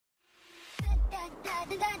What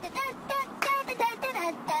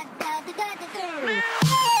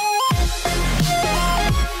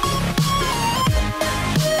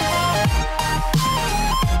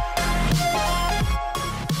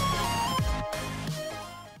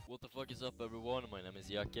the fuck is up, everyone? My name is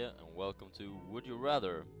Jacke and welcome to Would You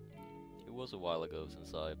Rather. It was a while ago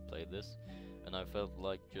since I played this, and I felt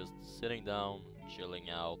like just sitting down,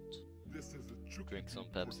 chilling out, drink some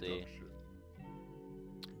Pepsi,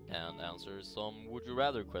 and answer some Would You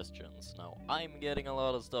Rather questions. Now, I'm getting a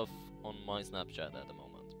lot of stuff on my Snapchat at the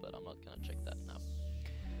moment, but I'm not gonna check that now.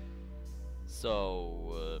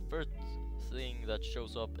 So, first thing that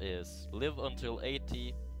shows up is live until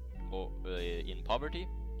 80 or in poverty,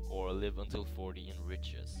 or live until 40 in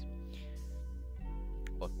riches.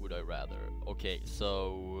 What would I rather? Okay,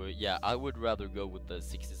 so yeah, I would rather go with the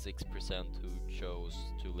 66% who chose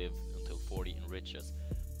to live until 40 in riches,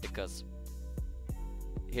 because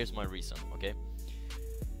here's my reason, okay?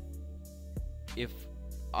 If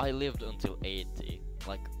I lived until 80,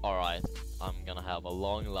 like, alright, I'm gonna have a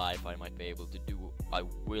long life, I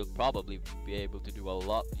will probably be able to do a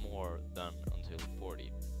lot more than until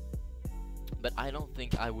 40. But I don't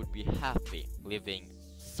think I would be happy living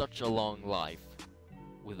such a long life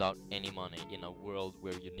without any money in a world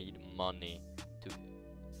where you need money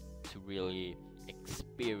to really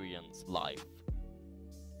experience life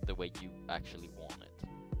the way you actually want it.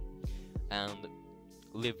 And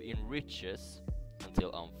live in riches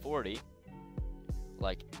until I'm 40.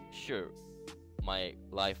 Like, sure, my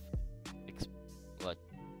life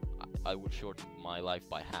I would shorten my life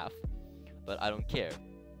by half, but I don't care,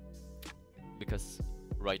 because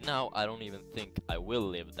right now I don't even think I will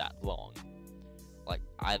live that long. Like,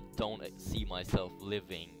 I don't see myself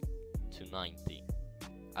living to 90.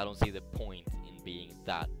 I don't see the point in being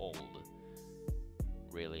that old,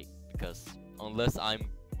 really, because unless I'm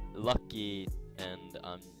lucky and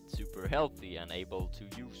I'm super healthy and able to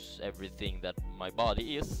use everything that my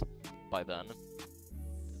body is, by then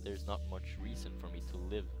there's not much reason for me to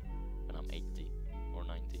live when I'm 80 or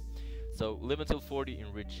 90. So live until 40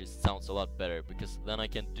 in riches sounds a lot better, because then I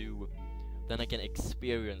can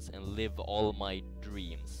experience and live all my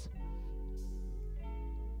dreams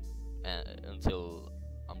until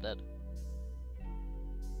I'm dead.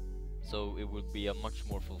 So it would be a much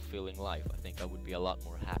more fulfilling life. I think I would be a lot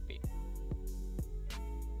more happy.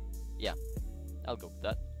 Yeah, I'll go with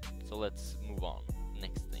that. So let's move on.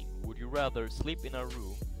 Next thing. Would you rather sleep in a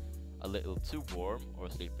room a little too warm or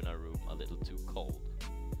sleep in a room a little too cold?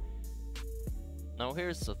 Now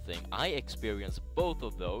here's the thing, I experience both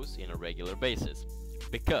of those in a regular basis,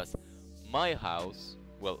 because my house,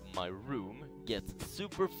 well, my room gets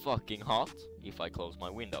super fucking hot if I close my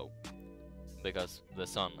window, because the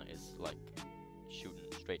sun is like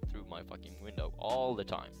shooting straight through my fucking window all the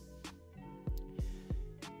time.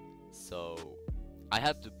 So I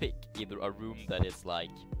have to pick either a room that is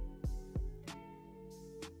like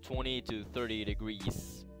 20 to 30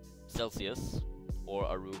 degrees Celsius, or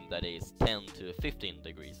a room that is 10 to 15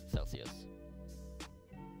 degrees Celsius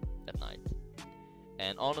at night.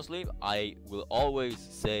 And honestly, I will always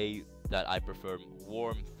say that I prefer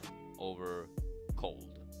warmth over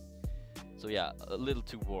cold. So yeah, a little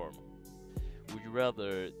too warm. Would you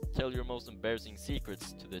rather tell your most embarrassing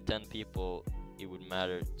secrets to the 10 people it would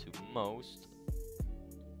matter to most?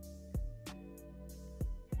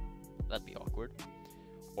 That'd be awkward.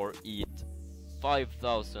 Or eat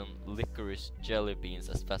 5,000 licorice jelly beans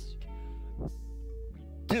as fast as you can.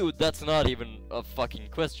 Dude, that's not even a fucking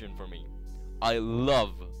question for me. I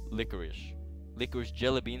love licorice. Licorice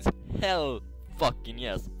jelly beans, hell fucking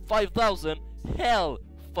yes. 5,000, hell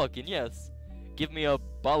fucking yes. Give me a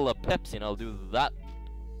bottle of Pepsi and I'll do that,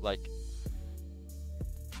 like,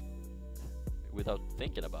 without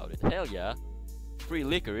thinking about it. Hell yeah. Free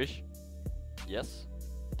licorice. Yes,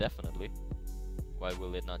 definitely. Why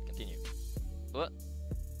will it not continue? What?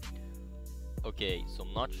 Okay, so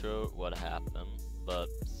I'm not sure what happened, but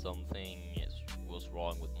something was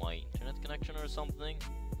wrong with my internet connection or something.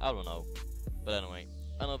 I don't know. But anyway,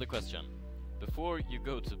 another question. Before you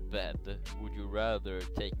go to bed, would you rather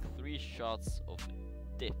take 3 shots of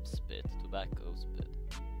dip spit, tobacco spit?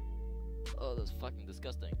 Oh, that's fucking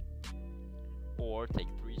disgusting. Or take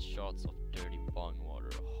 3 shots of dirty bong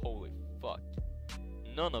water. Holy fuck.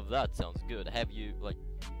 None of that sounds good. Have you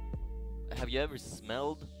ever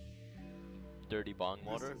smelled dirty bong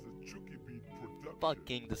water?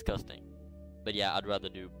 Fucking disgusting. But yeah, I'd rather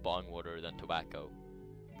do bong water than tobacco,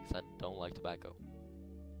 because I don't like tobacco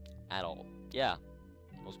at all. Yeah,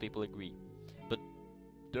 most people agree. But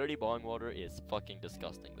dirty bong water is fucking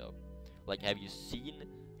disgusting though. Like, have you seen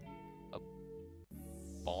a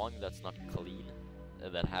bong that's not clean?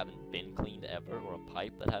 that haven't been cleaned ever, or a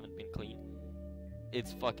pipe that haven't been cleaned.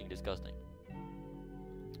 It's fucking disgusting.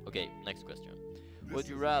 Okay, next question. Would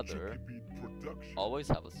you rather always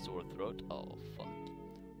have a sore throat, oh fuck,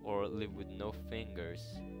 or live with no fingers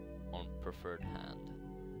on preferred hand?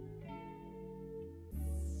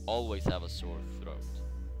 Always have a sore throat,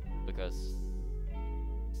 because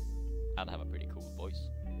I'd have a pretty cool voice,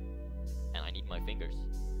 and I need my fingers.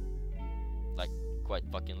 Like, quite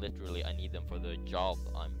fucking literally, I need them for the job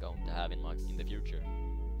I'm going to have in the future.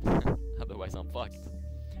 Otherwise I'm fucked.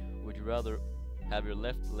 Would you rather have your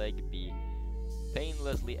left leg be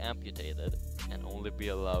painlessly amputated and only be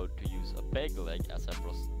allowed to use a peg leg as a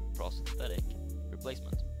prosthetic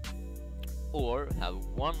replacement, or have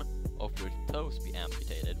one of your toes be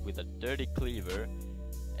amputated with a dirty cleaver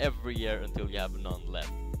every year until you have none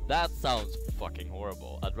left? That sounds fucking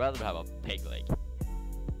horrible. I'd rather have a peg leg.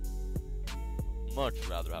 Much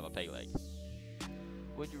rather have a peg leg.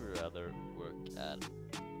 Would you rather work at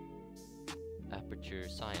Aperture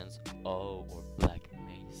Science, or Black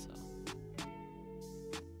Mesa?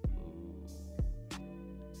 Ooh.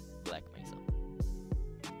 Black Mesa.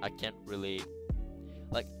 I can't really,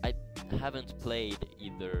 like, I haven't played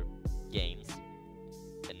either games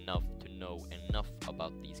enough to know enough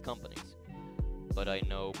about these companies, but I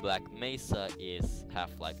know Black Mesa is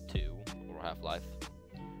Half-Life 2 or Half-Life,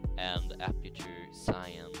 and Aperture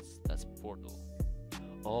Science, that's Portal.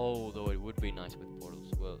 Oh, though it would be nice with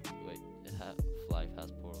portals. Well, wait, Half-Life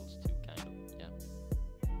has portals too, kind of, yeah.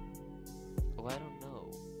 Oh, I don't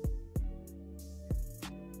know.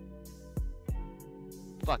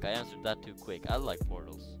 Fuck, I answered that too quick. I like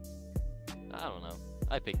portals. I don't know.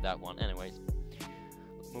 I picked that one. Anyways,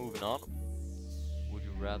 moving on. Would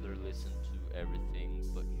you rather listen to everything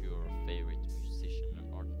but your favorite musician,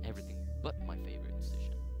 or everything but my favorite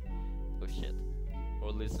musician? Oh shit.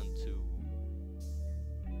 Or listen to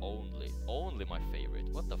only my favorite?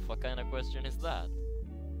 What the fuck kind of question is that?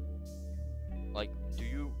 Like, do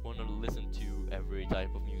you want to listen to every type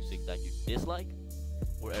of music that you dislike,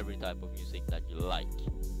 or every type of music that you like?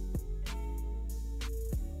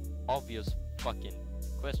 Obvious fucking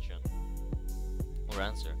question or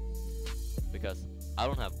answer, because I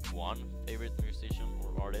don't have one favorite musician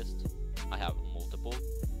or artist. I have multiple,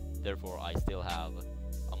 therefore I still have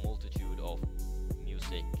a multitude of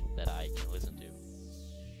music that I can listen to.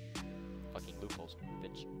 Fucking loopholes,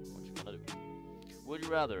 bitch. What you gonna do? Would you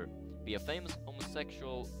rather be a famous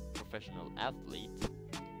homosexual professional athlete,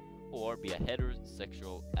 or be a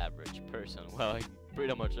heterosexual average person? Well, I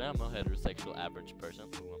pretty much am a heterosexual average person.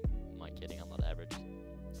 Who am I kidding? I'm not average.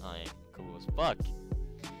 I'm cool as fuck.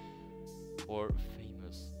 Or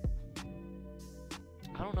famous.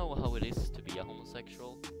 I don't know how it is to be a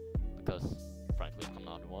homosexual, because frankly I'm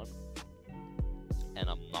not one, and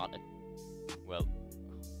I'm not well,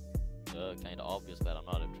 kind of obvious that I'm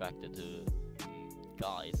not attracted to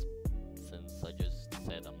guys, since I just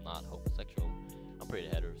said I'm not homosexual. I'm pretty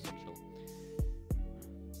heterosexual.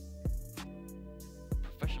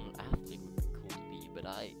 Professional athlete would be cool to be, but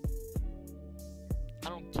I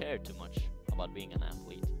don't care too much about being an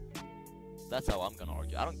athlete. That's how I'm gonna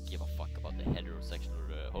argue. I don't give a fuck about the heterosexual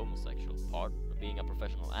or homosexual part of being a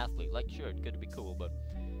professional athlete. Like, sure, it could be cool, but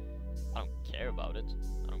I don't care about it.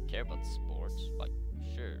 I don't care about sports. Like,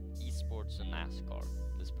 sure, esports and NASCAR.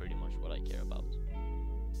 That's pretty much what I care about.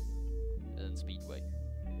 And Speedway.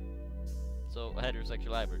 So, a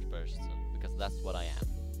heterosexual average person, because that's what I am.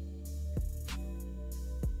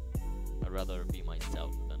 I'd rather be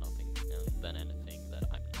myself than anything that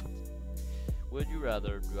I'm not. Would you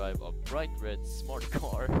rather drive a bright red smart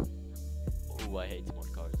car? Oh, I hate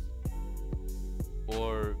smart cars.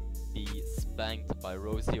 Or be spanked by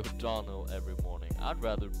Rosie O'Donnell every morning? I'd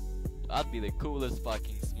be the coolest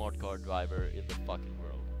fucking smart car driver in the fucking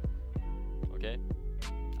world. Okay?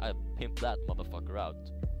 I'd pimp that motherfucker out.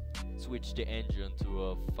 Switch the engine to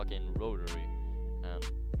a fucking rotary and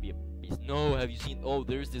be a beast. No, have you seen? Oh,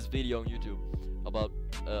 there's this video on YouTube about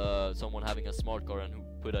someone having a smart car and who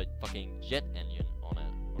put a fucking jet engine on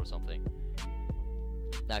it or something.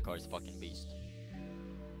 That car is fucking beast.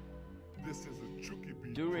 This is a Chucky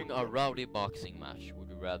beat. During a rowdy boxing match, would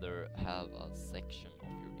you rather have a section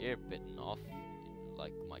of your ear bitten off,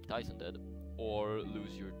 like Mike Tyson did, or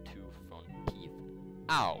lose your 2 front teeth?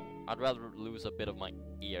 Ow! I'd rather lose a bit of my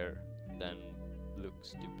ear than look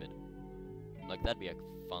stupid. Like, that'd be a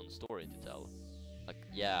fun story to tell. Like,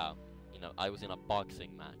 yeah, you know, I was in a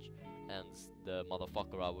boxing match, and the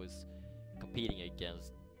motherfucker I was competing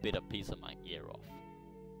against bit a piece of my ear off.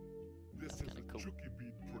 This That's is kinda a cool. Chucky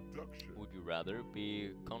beat production. Would you rather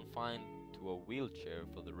be confined to a wheelchair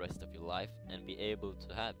for the rest of your life and be able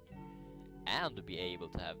to have and be able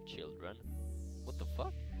to have children. What the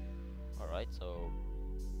fuck? Alright, so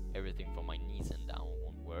everything from my knees and down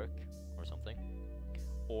won't work or something.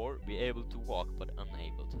 Or be able to walk but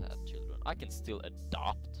unable to have children. I can still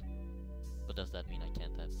adopt, but does that mean I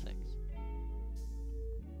can't have sex?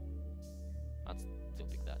 I'd still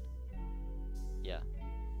pick that. Yeah.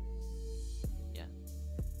 Yeah.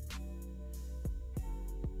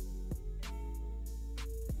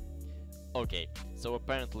 Okay, so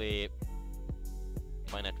apparently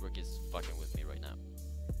my network is fucking with me right now.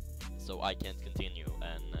 So I can't continue,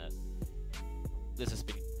 and this has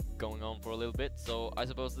been going on for a little bit, so I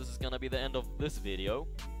suppose this is gonna be the end of this video.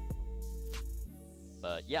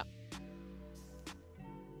 But yeah.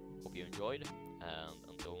 Hope you enjoyed, and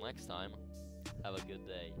until next time, have a good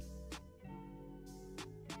day.